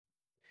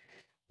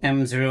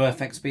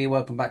M0FXB,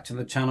 welcome back to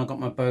the channel. I've got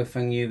my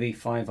Baofeng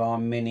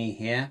UV-5R mini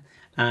here,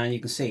 and you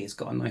can see it's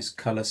got a nice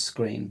colour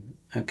screen.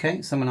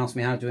 Okay, someone asked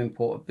me how to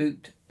import a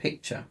boot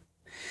picture.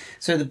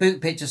 So the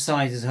boot picture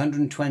size is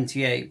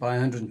 128 by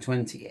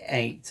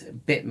 128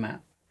 bitmap.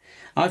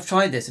 I've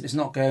tried this and it's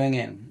not going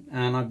in,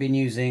 and I've been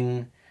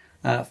using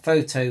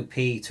Photo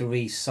P to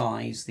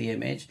resize the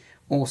image,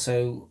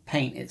 also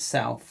Paint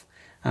itself,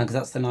 because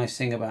that's the nice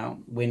thing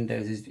about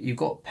Windows is you've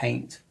got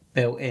Paint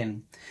built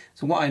in.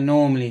 So what I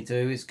normally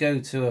do is go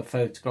to a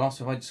photograph.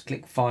 So if I just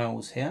click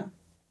Files here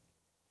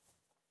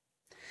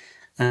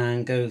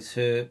and go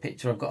to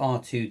picture, I've got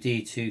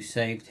R2D2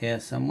 saved here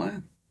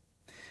somewhere.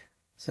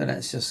 So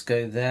let's just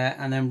go there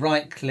and then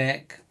right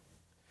click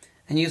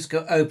and you just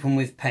go Open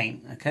with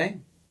Paint. Okay,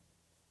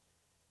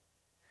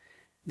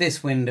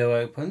 this window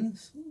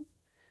opens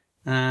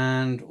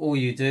and all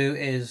you do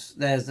is,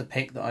 there's the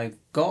pic that I've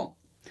got,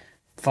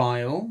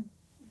 File,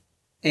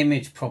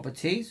 Image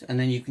Properties, and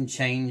then you can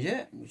change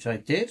it, which I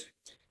did,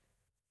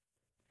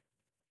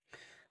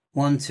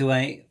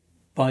 128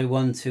 by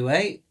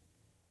 128.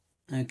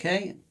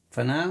 Okay,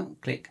 for now,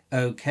 click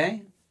OK,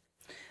 and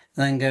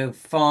then go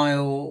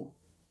File,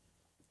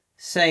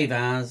 Save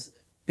As,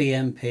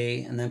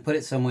 BMP, and then put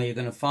it somewhere you're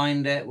going to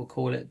find it. We'll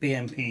call it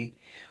BMP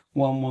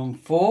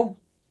 114,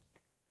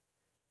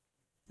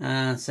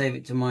 and save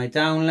it to my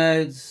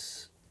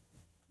downloads,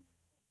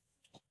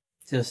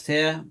 just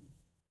here,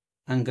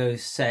 and go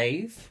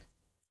Save.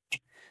 So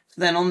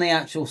then on the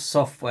actual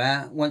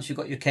software, once you've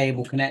got your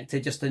cable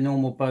connected, just a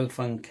normal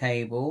Baofeng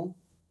cable,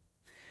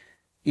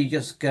 you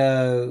just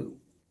go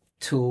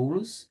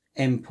Tools,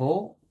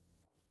 Import,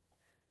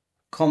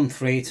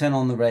 COM3, turn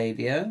on the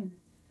radio.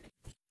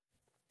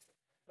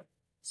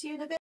 See you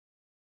in a bit.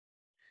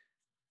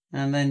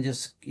 And then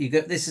just, you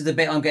go, this is the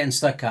bit I'm getting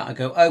stuck at. I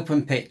go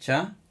Open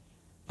Picture.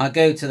 I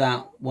go to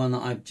that one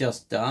that I've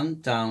just done,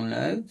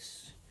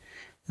 Downloads.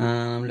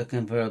 I'm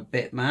looking for a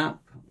bitmap.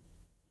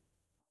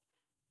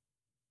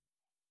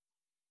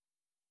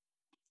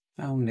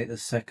 Found it the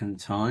second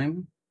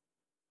time.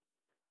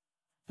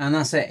 And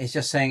that's it. It's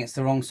just saying it's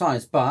the wrong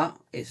size, but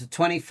it's a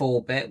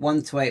 24-bit,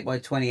 128 by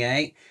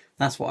 28.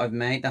 That's what I've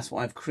made. That's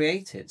what I've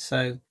created.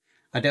 So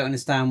I don't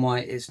understand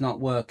why it's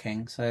not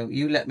working. So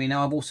you let me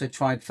know. I've also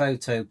tried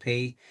Photo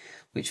P,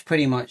 which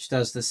pretty much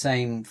does the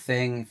same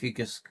thing. If you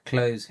just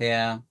close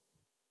here,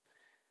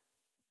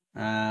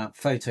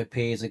 Photo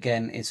P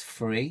is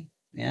free,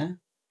 yeah,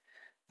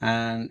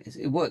 and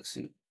it works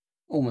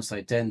almost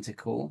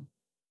identical.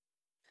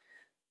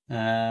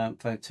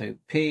 Photo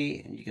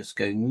P, and you just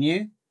go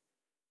New,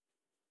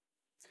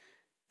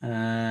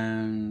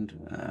 and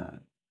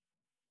I'm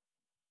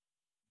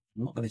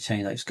not going to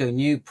change that. Just go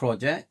New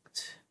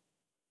Project.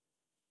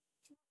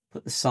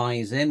 Put the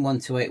size in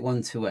 128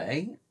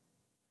 128.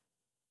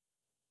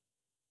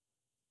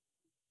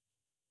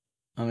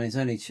 I mean, it's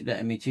only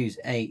letting me choose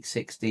 8,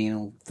 16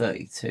 or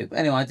 32. But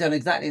anyway, I've done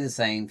exactly the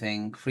same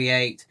thing.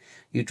 Create,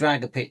 you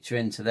drag a picture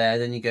into there,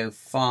 then you go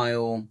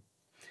File,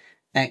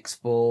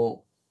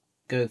 Export,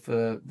 go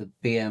for the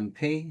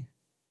BMP,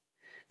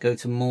 go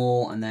to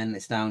More, and then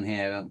it's down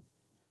here,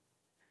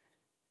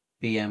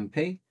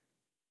 BMP,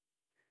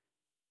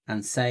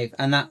 and Save.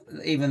 And that,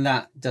 even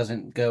that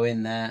doesn't go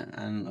in there,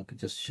 and I could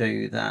just show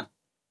you that.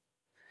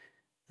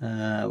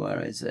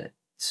 Where is it?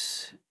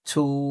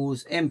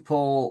 Tools,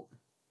 Import,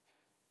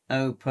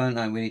 Open.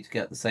 Oh, we need to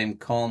get the same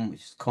COM, which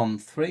is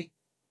COM3.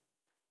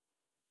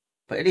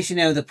 But at least you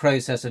know the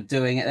process of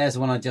doing it. There's the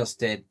one I just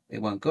did.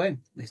 It won't go in.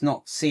 It's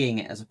not seeing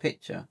it as a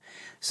picture.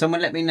 Someone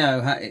let me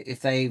know if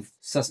they've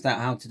sussed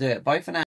out how to do it. Bye for now.